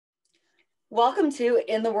Welcome to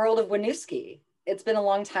In the World of Winooski. It's been a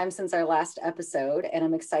long time since our last episode, and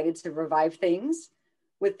I'm excited to revive things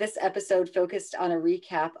with this episode focused on a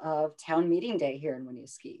recap of Town Meeting Day here in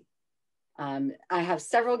Winooski. I have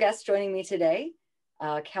several guests joining me today.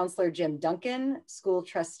 Councillor Jim Duncan, School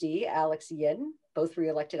Trustee Alex Yin, both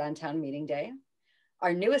re-elected on Town Meeting Day.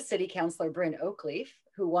 Our newest City Councillor Bryn Oakleaf,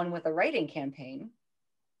 who won with a write-in campaign.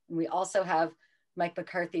 And we also have Mike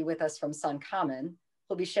McCarthy with us from Sun Common.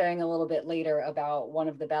 We'll be sharing a little bit later about one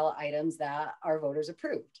of the ballot items that our voters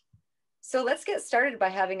approved. So let's get started by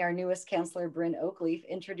having our newest councillor, Bryn Oakleaf,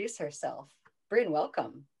 introduce herself. Bryn,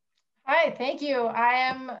 welcome. Hi, thank you. I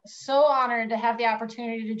am so honored to have the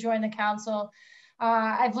opportunity to join the council.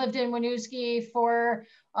 I've lived in Winooski for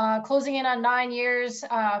closing in on 9 years,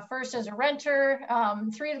 first as a renter,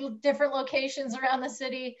 3 different locations around the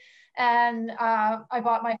city. And I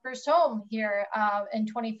bought my first home here in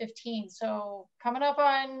 2015. So coming up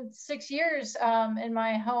on 6 years in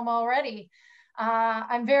my home already.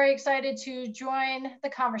 I'm very excited to join the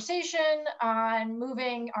conversation on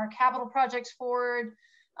moving our capital projects forward,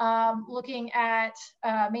 looking at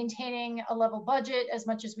maintaining a level budget as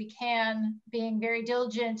much as we can, being very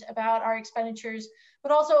diligent about our expenditures,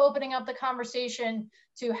 but also opening up the conversation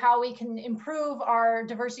to how we can improve our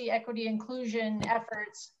diversity, equity, inclusion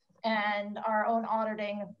efforts and our own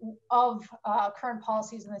auditing of current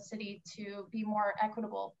policies in the city to be more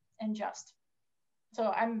equitable and just.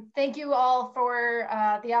 So thank you all for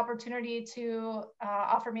the opportunity to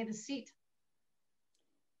offer me the seat.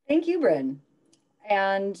 Thank you, Bryn.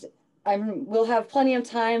 And we'll have plenty of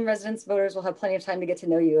time, residents, voters will have plenty of time to get to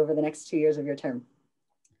know you over the next 2 years of your term.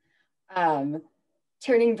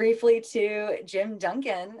 Turning briefly to Jim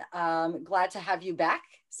Duncan, glad to have you back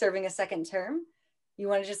serving a second term. You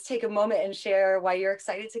want to just take a moment and share why you're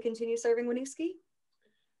excited to continue serving Winooski?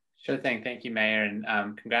 Sure thing. Thank you, Mayor. And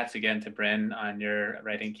congrats again to Bryn on your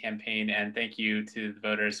writing campaign. And thank you to the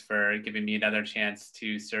voters for giving me another chance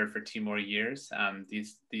to serve for 2 more years.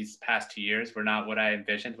 These past 2 years were not what I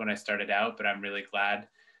envisioned when I started out, but I'm really glad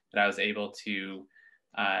that I was able to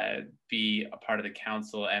be a part of the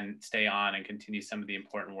council and stay on and continue some of the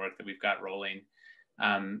important work that we've got rolling.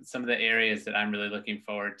 Some of the areas that I'm really looking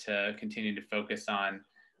forward to continuing to focus on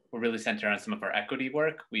will really center on some of our equity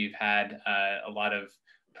work. We've had a lot of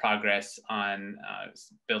progress on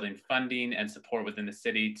building funding and support within the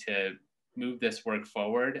city to move this work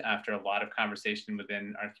forward after a lot of conversation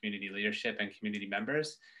within our community leadership and community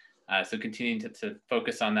members. So continuing to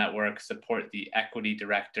focus on that work, support the equity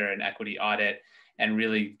director and equity audit, and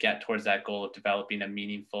really get towards that goal of developing a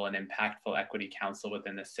meaningful and impactful equity council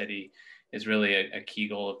within the city is really a key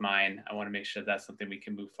goal of mine. I want to make sure that's something we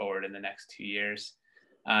can move forward in the next 2 years.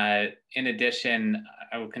 In addition,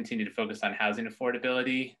 I will continue to focus on housing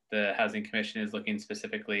affordability. The Housing Commission is looking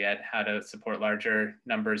specifically at how to support larger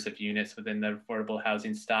numbers of units within the affordable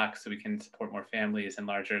housing stock so we can support more families and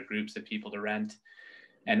larger groups of people to rent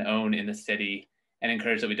and own in the city, and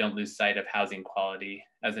encourage that we don't lose sight of housing quality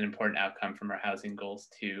as an important outcome from our housing goals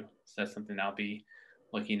too. So that's something I'll be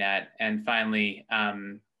looking at. And finally,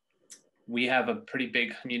 we have a pretty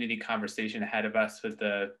big community conversation ahead of us with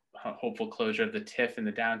the hopeful closure of the TIF in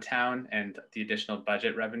the downtown and the additional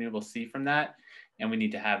budget revenue we'll see from that. And we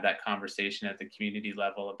need to have that conversation at the community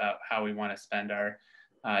level about how we want to spend our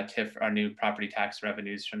TIF, our new property tax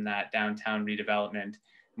revenues from that downtown redevelopment,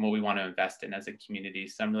 and what we want to invest in as a community.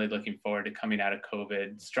 So I'm really looking forward to coming out of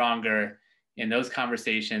COVID stronger in those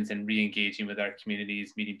conversations and re-engaging with our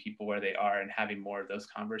communities, meeting people where they are, and having more of those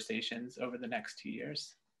conversations over the next 2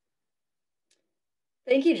 years.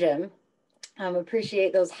 Thank you, Jim.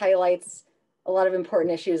 Appreciate those highlights. A lot of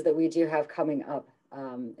important issues that we do have coming up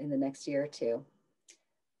in the next year or two.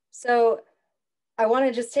 So I want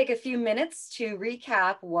to just take a few minutes to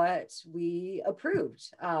recap what we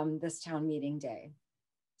approved this town meeting day,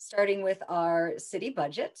 starting with our city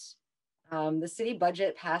budget. The city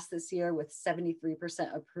budget passed this year with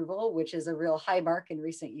 73% approval, which is a real high mark in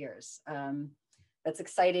recent years. That's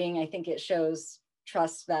exciting. I think it shows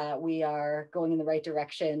trust that we are going in the right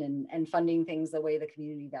direction and funding things the way the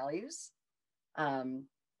community values.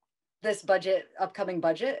 This upcoming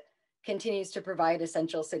budget, continues to provide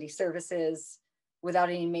essential city services without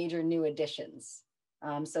any major new additions.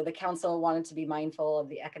 So the council wanted to be mindful of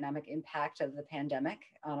the economic impact of the pandemic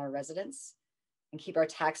on our residents and keep our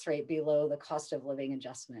tax rate below the cost of living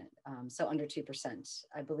adjustment. So under 2%.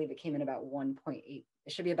 I believe it came in about 1.8.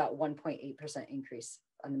 It should be about 1.8% increase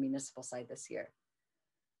on the municipal side this year.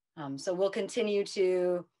 So we'll continue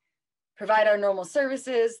to provide our normal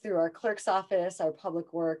services through our clerk's office, our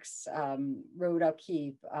public works, road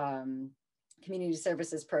upkeep, community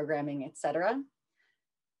services programming, etc.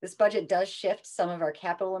 This budget does shift some of our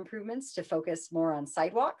capital improvements to focus more on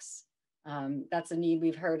sidewalks. That's a need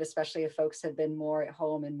we've heard, especially if folks have been more at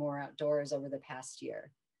home and more outdoors over the past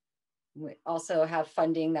year. We also have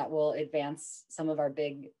funding that will advance some of our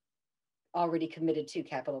big already committed to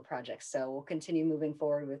capital projects. So we'll continue moving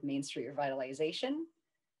forward with Main Street revitalization.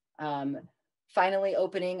 Finally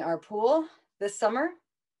opening our pool this summer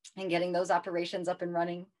and getting those operations up and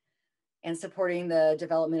running, and supporting the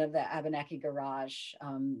development of the Abenaki garage,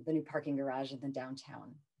 the new parking garage in the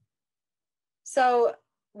downtown. So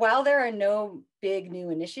while there are no big new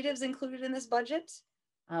initiatives included in this budget,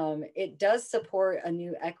 it does support a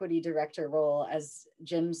new equity director role, as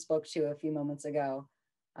Jim spoke to a few moments ago.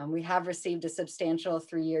 We have received a substantial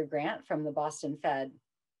 3-year grant from the Boston Fed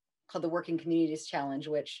called the Working Communities Challenge,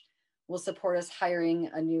 which will support us hiring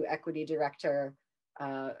a new equity director,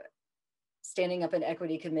 standing up an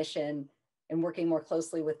equity commission, and working more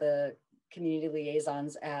closely with the community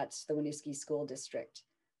liaisons at the Winooski School District.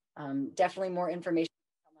 Definitely more information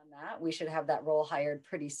on that. We should have that role hired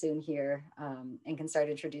pretty soon here, and can start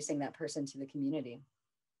introducing that person to the community.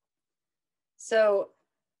 So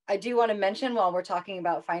I do want to mention, while we're talking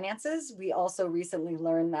about finances, we also recently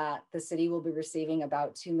learned that the city will be receiving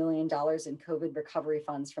about $2 million in COVID recovery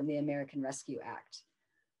funds from the American Rescue Act.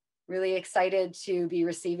 Really excited to be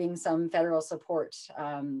receiving some federal support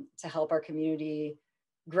to help our community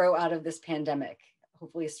grow out of this pandemic,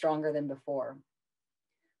 hopefully stronger than before.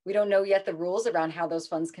 We don't know yet the rules around how those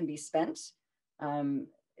funds can be spent.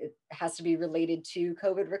 It has to be related to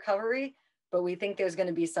COVID recovery, but we think there's going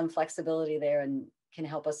to be some flexibility there and can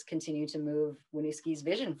help us continue to move Winooski's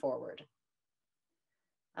vision forward.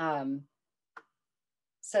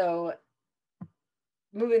 So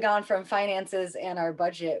moving on from finances and our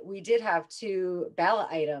budget, we did have 2 ballot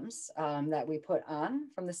items that we put on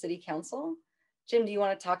from the City Council. Jim, do you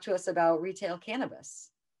want to talk to us about retail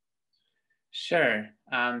cannabis? Sure.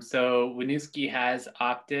 So Winooski has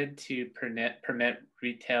opted to permit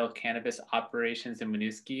retail cannabis operations in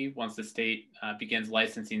Winooski once the state begins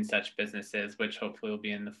licensing such businesses, which hopefully will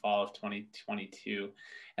be in the fall of 2022.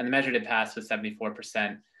 And the measure did pass with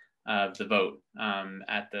 74% of the vote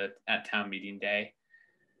at town meeting day.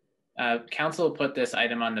 Council put this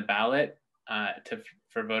item on the ballot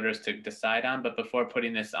for voters to decide on, but before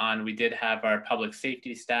putting this on, we did have our public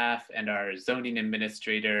safety staff and our zoning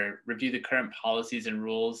administrator review the current policies and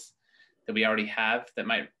rules that we already have that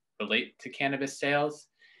might relate to cannabis sales.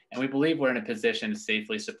 And we believe we're in a position to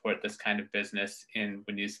safely support this kind of business in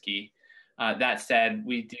Winooski. That said,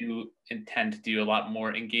 we do intend to do a lot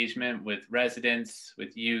more engagement with residents,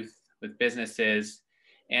 with youth, with businesses,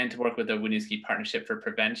 and to work with the Winooski Partnership for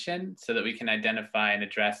Prevention so that we can identify and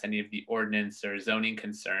address any of the ordinance or zoning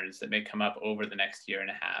concerns that may come up over the next year and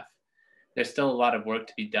a half. There's still a lot of work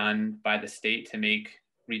to be done by the state to make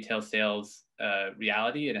retail sales a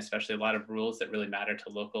reality, and especially a lot of rules that really matter to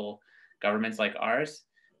local governments like ours.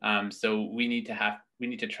 So we need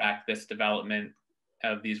to track this development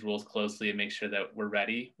of these rules closely and make sure that we're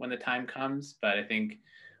ready when the time comes. But I think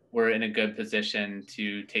we're in a good position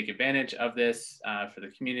to take advantage of this for the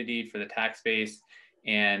community, for the tax base,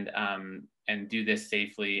 and do this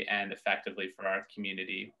safely and effectively for our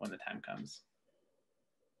community when the time comes.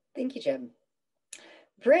 Thank you, Jim.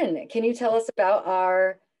 Bryn, can you tell us about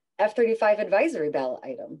our F-35 advisory ballot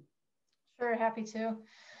item? Sure, happy to.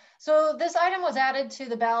 So this item was added to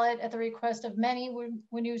the ballot at the request of many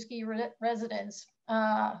Winooski residents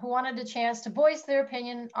who wanted a chance to voice their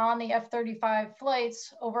opinion on the F-35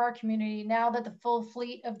 flights over our community now that the full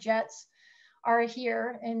fleet of jets are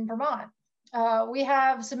here in Vermont. We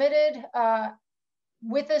have submitted,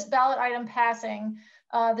 with this ballot item passing,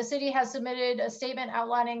 the city has submitted a statement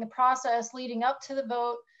outlining the process leading up to the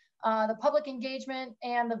vote, the public engagement,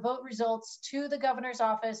 and the vote results to the governor's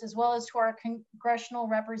office, as well as to our congressional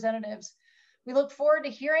representatives. We look forward to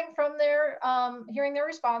hearing from their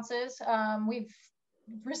responses. We've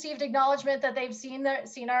received acknowledgement that they've seen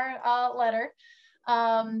our letter,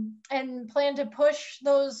 and plan to push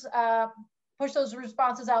those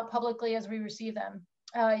responses out publicly as we receive them.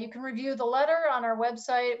 You can review the letter on our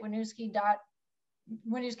website,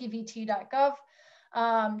 winooskivt.gov.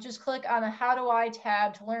 Just click on the How Do I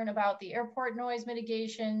tab to learn about the airport noise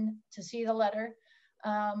mitigation, to see the letter,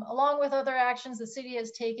 along with other actions the city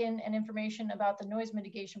has taken and information about the noise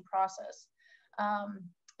mitigation process.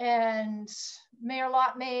 And Mayor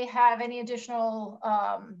Lott may have any additional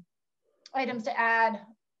items to add,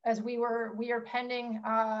 as we are pending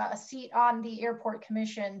a seat on the airport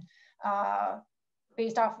commission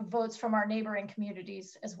based off of votes from our neighboring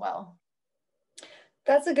communities as well.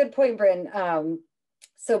 That's a good point, Bryn.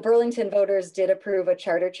 So Burlington voters did approve a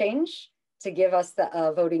charter change to give us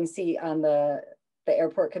the voting seat on the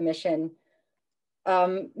airport commission.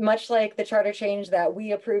 Much like the charter change that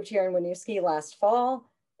we approved here in Winooski last fall,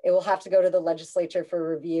 it will have to go to the legislature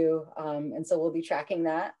for review. And so we'll be tracking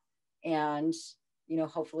that. And, you know,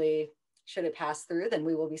 hopefully, should it pass through, then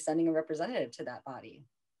we will be sending a representative to that body.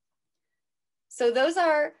 So those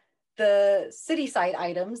are the city side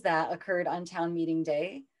items that occurred on town meeting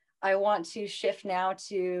day. I want to shift now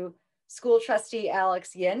to school trustee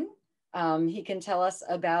Alex Yin. He can tell us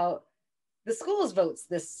about the school's votes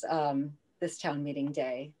this town meeting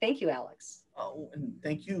day. Thank you, Alex. Oh, and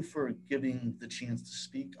thank you for giving the chance to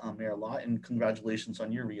speak, Mayor Lott, and congratulations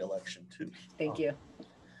on your re-election too. Thank you.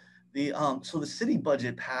 So the city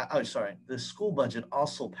budget the school budget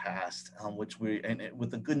also passed, which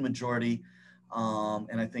with a good majority,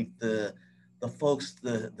 and I think the folks,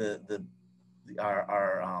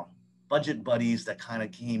 our budget buddies that kind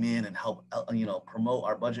of came in and helped promote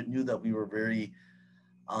our budget knew that we were very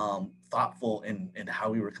thoughtful in how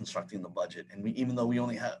we were constructing the budget. And even though we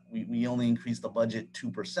only increased the budget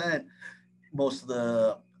 2%, most of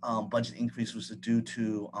the budget increase was due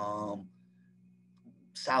to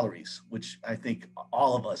salaries, which I think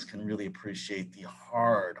all of us can really appreciate the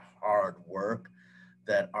hard work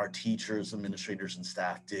that our teachers, administrators, and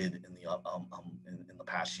staff did in the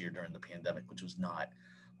past year during the pandemic, which was not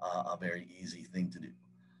a very easy thing to do.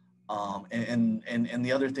 And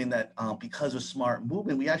the other thing that because of smart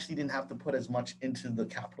movement, we actually didn't have to put as much into the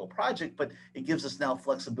capital project, but it gives us now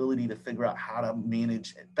flexibility to figure out how to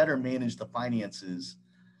better manage the finances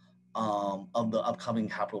of the upcoming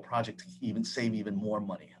capital project to save even more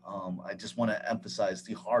money. I just want to emphasize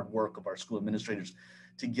the hard work of our school administrators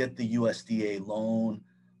to get the USDA loan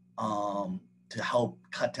to help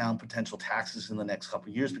cut down potential taxes in the next couple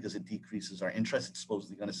of years because it decreases our interest. It's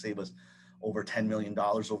supposedly going to save us over $10 million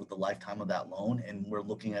over the lifetime of that loan, and we're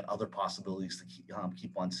looking at other possibilities to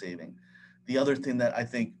keep on saving. The other thing that I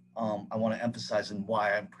think I want to emphasize and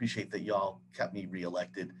why I appreciate that y'all kept me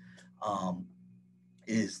reelected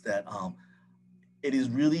is that it is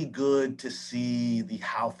really good to see the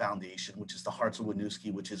Howe Foundation, which is the Hearts of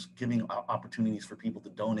Winooski, which is giving opportunities for people to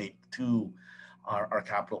donate to our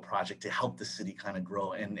capital project to help the city kind of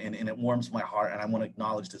grow. And it warms my heart, and I want to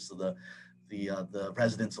acknowledge this to the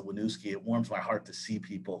residents of Winooski. It warms my heart to see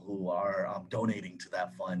people who are donating to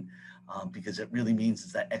that fund because it really means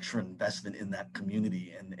it's that extra investment in that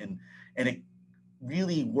community, and it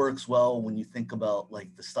really works well when you think about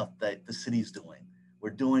like the stuff that the city's doing. We're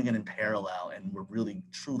doing it in parallel, and we're really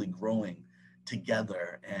truly growing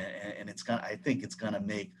together, and I think it's gonna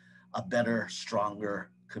make a better, stronger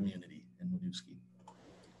community in Winooski.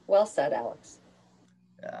 Well said, Alex.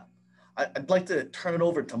 Yeah. I'd like to turn it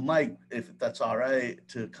over to Mike, if that's all right,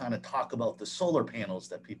 to kind of talk about the solar panels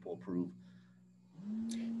that people approve.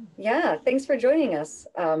 Yeah, thanks for joining us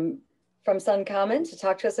from Sun Common to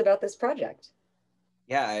talk to us about this project.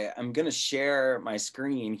 Yeah, I'm going to share my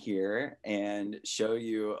screen here and show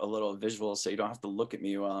you a little visual so you don't have to look at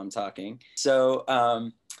me while I'm talking. So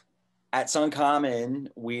at Sun Common,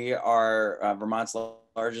 we are Vermont's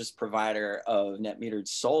largest provider of net metered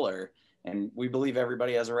solar. And we believe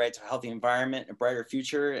everybody has a right to a healthy environment, a brighter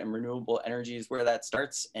future, and renewable energy is where that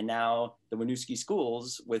starts. And now the Winooski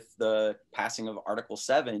schools, with the passing of Article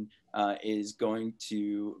 7, is going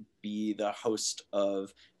to be the host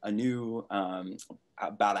of a new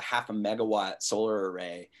about a 0.5 megawatt solar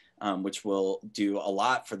array, which will do a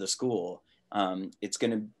lot for the school. It's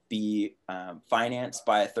going to be financed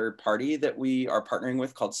by a third party that we are partnering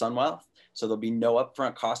with called Sunwealth. So there'll be no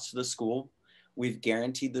upfront cost to the school. We've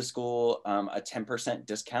guaranteed the school a 10%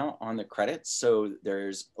 discount on the credits. So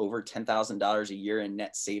there's over $10,000 a year in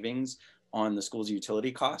net savings on the school's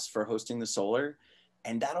utility costs for hosting the solar.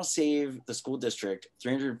 And that'll save the school district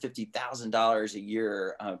 $350,000 a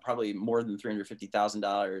year, probably more than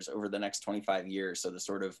 $350,000 over the next 25 years. So the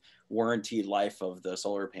sort of warranted life of the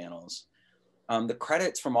solar panels. The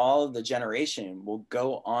credits from all of the generation will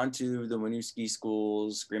go onto the Winooski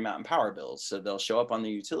Schools Green Mountain Power bills. So they'll show up on the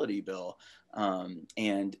utility bill.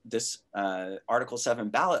 And this Article 7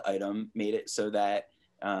 ballot item made it so that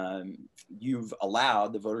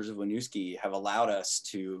the voters of Winooski have allowed us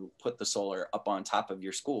to put the solar up on top of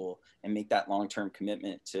your school and make that long-term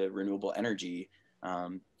commitment to renewable energy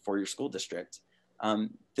for your school district.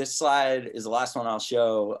 This slide is the last one I'll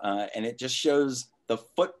show, and it just shows the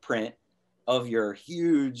footprint of your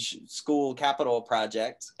huge school capital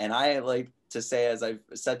project. And I like to say, as I've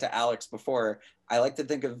said to Alex before, I like to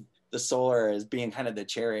think of the solar as being kind of the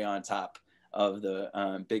cherry on top of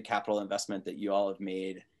the big capital investment that you all have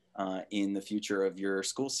made in the future of your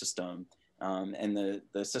school system. And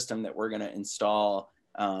the system that we're going to install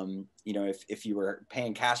You know, if you were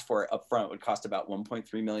paying cash for it upfront, it would cost about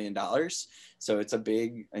 $1.3 million. So it's a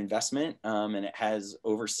big investment, and it has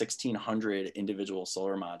over 1,600 individual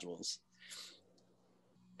solar modules.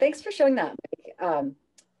 Thanks for showing that, Mike.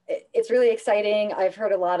 It's really exciting. I've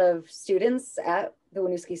heard a lot of students at the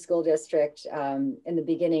Winooski School District in the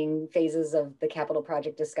beginning phases of the capital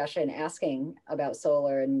project discussion asking about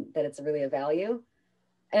solar and that it's really a value.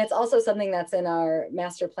 And it's also something that's in our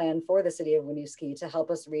master plan for the city of Winooski to help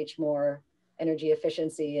us reach more energy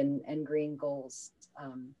efficiency and green goals.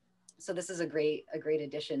 So this is a great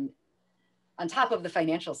addition on top of the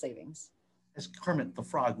financial savings. As Kermit the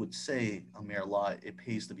Frog would say, Mayor Law, it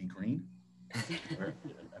pays to be green.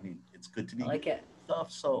 I mean, it's good to be I like it.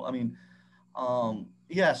 Stuff. So, I mean,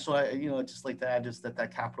 yeah, so I, you know, just like that, just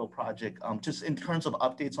that capital project, just in terms of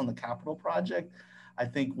updates on the capital project, I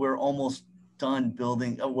think we're almost done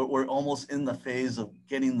building, we're almost in the phase of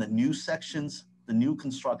getting the new sections, the new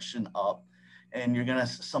construction up. And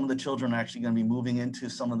some of the children are actually gonna be moving into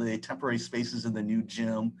some of the temporary spaces in the new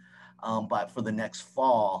gym, but for the next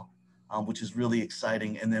fall, which is really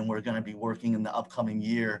exciting. And then we're gonna be working in the upcoming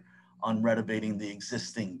year on renovating the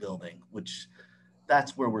existing building, which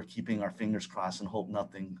that's where we're keeping our fingers crossed and hope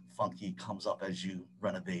nothing funky comes up as you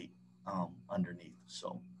renovate underneath.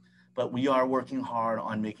 So, but we are working hard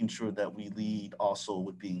on making sure that we lead also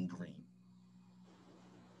with being green.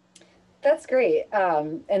 That's great.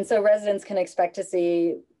 And so residents can expect to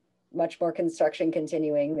see much more construction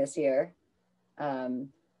continuing this year.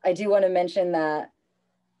 I do want to mention that,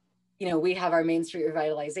 you know, we have our Main Street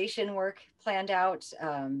revitalization work planned out.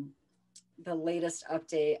 The latest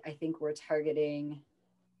update, I think we're targeting,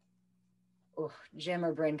 oh, Jim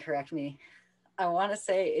or Bryn, correct me. I want to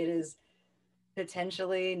say it is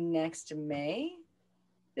potentially next May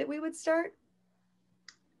that we would start.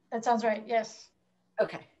 That sounds right, yes.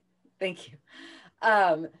 Okay, thank you.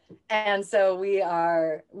 And so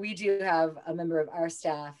we do have a member of our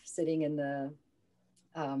staff sitting in the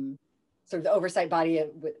sort of the oversight body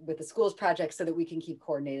with the schools project so that we can keep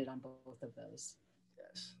coordinated on both of those.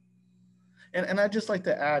 Yes. And I'd just like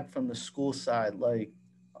to add from the school side, like,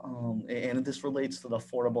 and this relates to the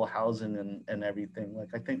affordable housing and everything. Like,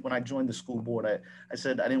 I think when I joined the school board, I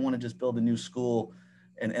said I didn't want to just build a new school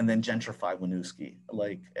and then gentrify Winooski.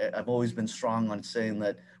 Like, I've always been strong on saying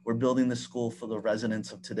that we're building the school for the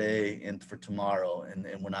residents of today and for tomorrow, and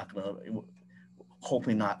we're not going to,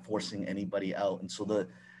 hopefully not forcing anybody out. And so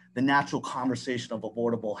the natural conversation of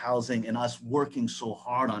affordable housing and us working so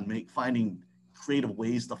hard on finding creative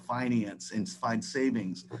ways to finance and find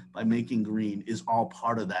savings by making green is all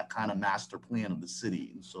part of that kind of master plan of the city.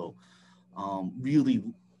 And so really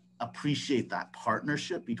appreciate that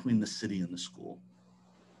partnership between the city and the school.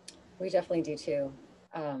 We definitely do too.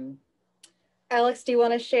 Alex, do you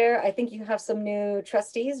want to share? I think you have some new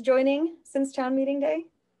trustees joining since town meeting day.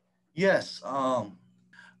 Yes.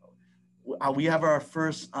 We have our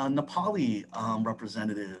first Nepali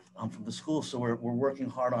representative from the school. So we're working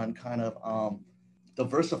hard on kind of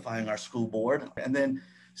diversifying our school board. And then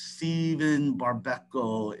Stephen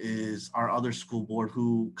Barbecco is our other school board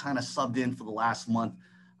who kind of subbed in for the last month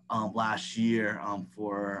last year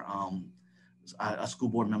for a school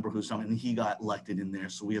board member and he got elected in there.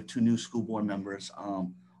 So we have 2 new school board members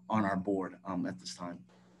on our board at this time.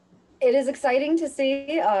 It is exciting to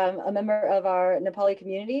see a member of our Nepali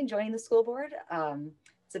community joining the school board.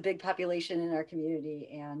 It's a big population in our community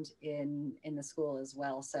and in the school as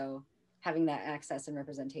well. So having that access and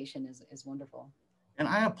representation is wonderful. And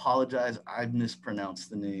I apologize, I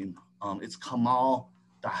mispronounced the name. It's Kamal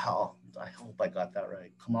Dahal. I hope I got that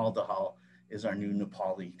right. Kamal Dahal is our new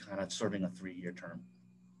Nepali, kind of serving a 3-year term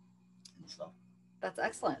and stuff. That's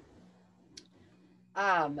excellent.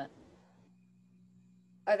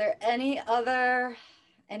 Are there any other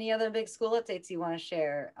big school updates you want to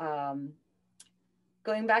share?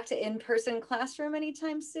 Going back to in-person classroom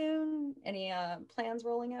anytime soon? Any plans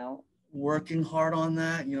rolling out? Working hard on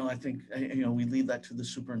that. You know, I think, you know, we leave that to the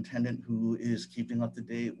superintendent who is keeping up to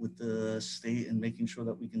date with the state and making sure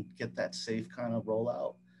that we can get that safe kind of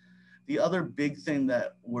rollout. The other big thing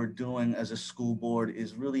that we're doing as a school board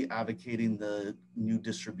is really advocating the new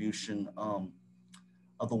distribution of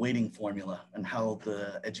the weighting formula and how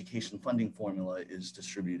the education funding formula is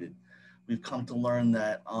distributed. We've come to learn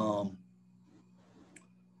that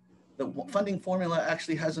the funding formula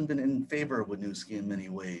actually hasn't been in favor of Winooski in many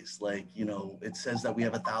ways. Like, you know, it says that we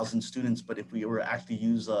have 1,000 students, but if we were actually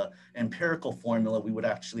use an empirical formula, we would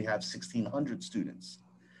actually have 1,600 students.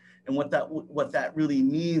 And what that really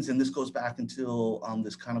means, and this goes back until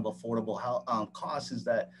this kind of affordable cost, is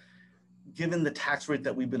that given the tax rate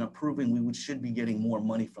that we've been approving, we should be getting more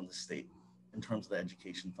money from the state. in terms of the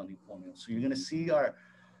education funding formula. So you're going to see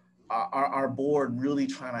our board really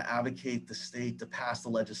trying to advocate the state to pass the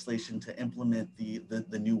legislation to implement the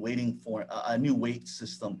new new weight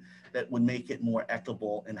system that would make it more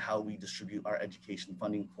equitable in how we distribute our education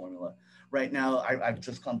funding formula. Right now, I've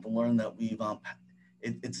just come to learn that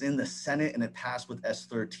it's in the Senate and it passed with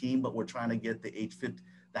S13, but we're trying to get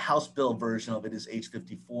the House bill version of it is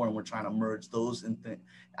H54, and we're trying to merge those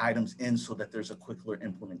items in so that there's a quicker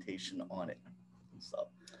implementation on it.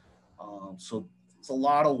 So it's a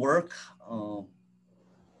lot of work.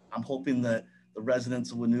 I'm hoping that the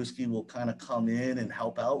residents of Winooski will kind of come in and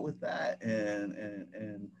help out with that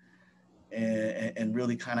and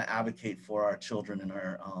really kind of advocate for our children in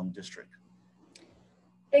our district.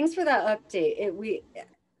 Thanks for that update.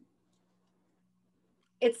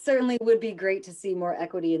 It certainly would be great to see more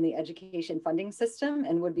equity in the education funding system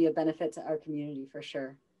and would be a benefit to our community for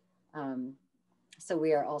sure. So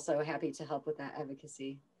we are also happy to help with that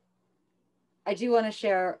advocacy. I do want to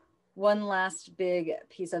share one last big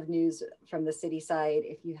piece of news from the city side.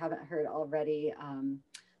 If you haven't heard already,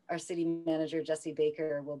 our city manager, Jesse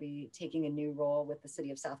Baker, will be taking a new role with the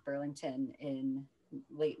city of South Burlington in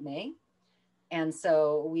late May. And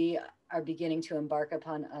so we are beginning to embark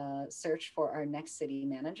upon a search for our next city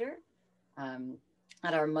manager.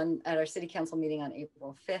 At our city council meeting on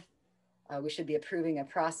April 5th, we should be approving a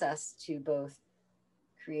process to both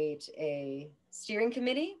create a steering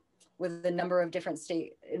committee with a number of different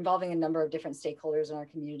involving a number of different stakeholders in our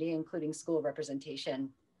community, including school representation,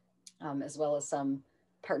 as well as some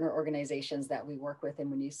partner organizations that we work with in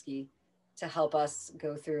Winooski to help us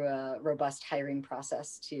go through a robust hiring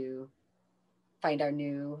process to find our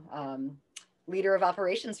new leader of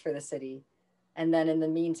operations for the city. And then in the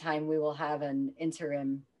meantime, we will have an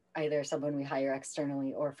interim, either someone we hire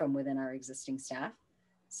externally or from within our existing staff.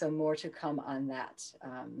 So more to come on that.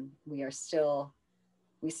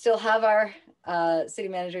 We still have our city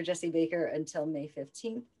manager, Jesse Baker, until May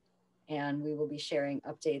 15th. And we will be sharing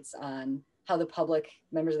updates on how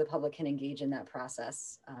members of the public can engage in that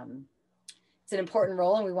process. It's an important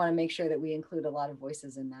role, and we want to make sure that we include a lot of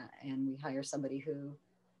voices in that, and we hire somebody who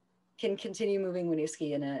can continue moving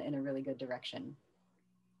Winooski in a really good direction.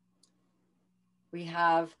 We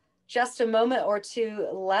have just a moment or two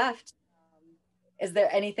left. Is there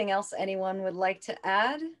anything else anyone would like to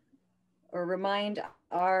add or remind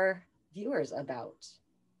our viewers about?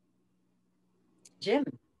 Jim.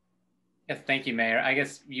 Yes, thank you, Mayor. I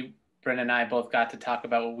guess Brenda and I both got to talk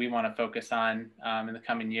about what we want to focus on in the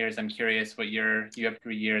coming years. I'm curious what you have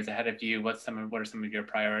 3 years ahead of you. What are some of your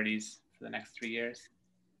priorities for the next 3 years?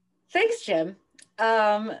 Thanks, Jim.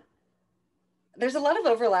 There's a lot of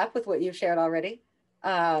overlap with what you've shared already.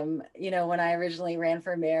 When I originally ran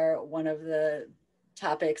for mayor, one of the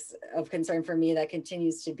topics of concern for me that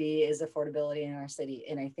continues to be is affordability in our city.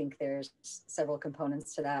 And I think there's several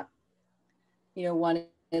components to that. One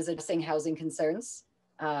is addressing housing concerns.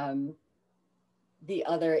 The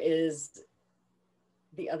other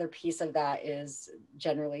piece of that is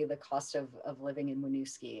generally the cost of living in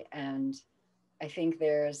Winooski. And I think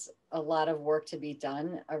there's a lot of work to be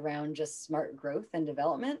done around just smart growth and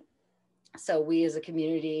development. So we as a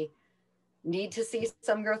community need to see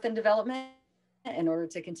some growth and development in order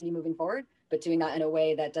to continue moving forward, but doing that in a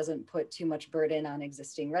way that doesn't put too much burden on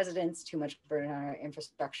existing residents, too much burden on our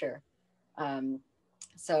infrastructure.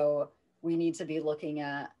 So we need to be looking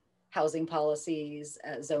at housing policies,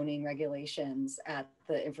 at zoning regulations, at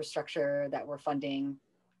the infrastructure that we're funding,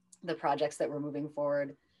 the projects that we're moving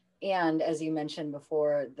forward. And as you mentioned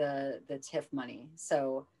before, the TIF money.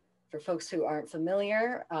 So for folks who aren't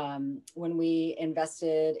familiar, when we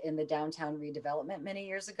invested in the downtown redevelopment many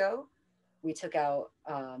years ago, we took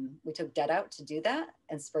debt out to do that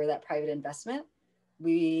and spur that private investment.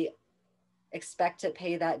 We expect to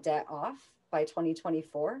pay that debt off by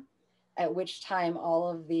 2024, at which time all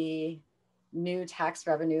of the new tax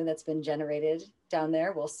revenue that's been generated down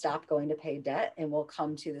there will stop going to pay debt and will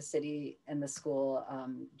come to the city and the school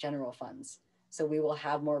general funds. So we will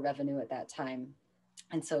have more revenue at that time.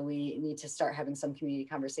 And so we need to start having some community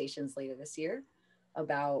conversations later this year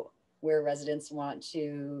about where residents want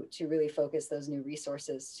to really focus those new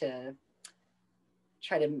resources to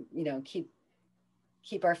try to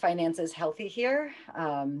keep our finances healthy here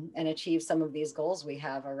and achieve some of these goals we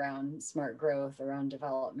have around smart growth, around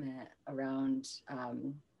development, around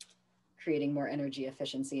creating more energy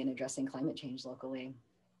efficiency and addressing climate change locally.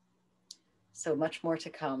 So much more to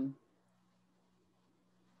come.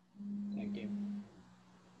 Thank you.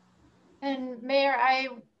 And Mayor, I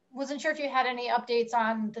wasn't sure if you had any updates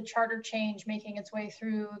on the charter change making its way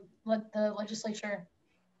through the legislature.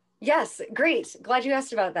 Yes, great. Glad you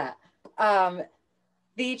asked about that.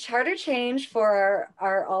 The charter change for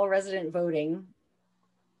our all resident voting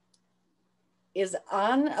is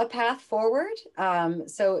on a path forward.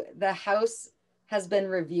 So the House has been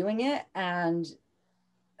reviewing it, and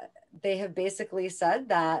they have basically said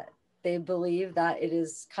that they believe that it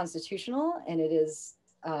is constitutional and it is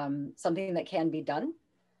something that can be done.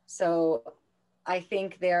 So I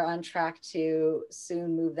think they're on track to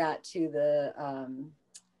soon move that to the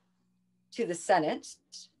Senate.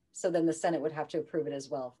 So then the Senate would have to approve it as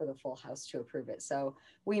well for the full House to approve it. So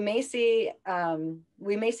we may see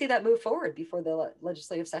that move forward before the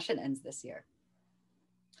legislative session ends this year.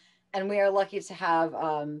 And we are lucky to have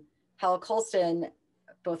Hal Colston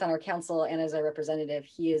both on our council and as our representative.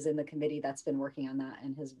 He is in the committee that's been working on that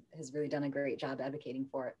and has really done a great job advocating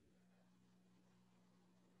for it.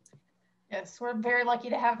 Yes, we're very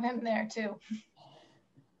lucky to have him there too.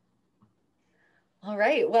 All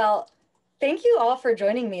right, well, thank you all for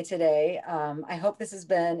joining me today. I hope this has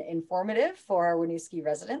been informative for our Winooski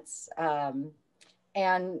residents.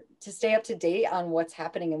 And to stay up to date on what's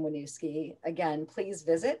happening in Winooski, again, please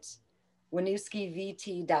visit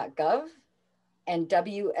winooskivt.gov and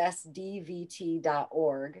wsdvt.org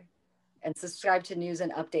and subscribe to news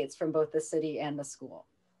and updates from both the city and the school.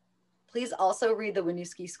 Please also read the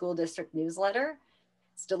Winooski School District newsletter.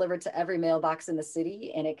 It's delivered to every mailbox in the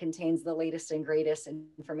city, and it contains the latest and greatest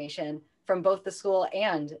information from both the school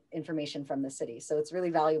and information from the city. So it's really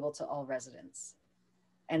valuable to all residents.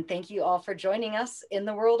 And thank you all for joining us in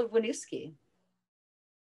the world of Winooski.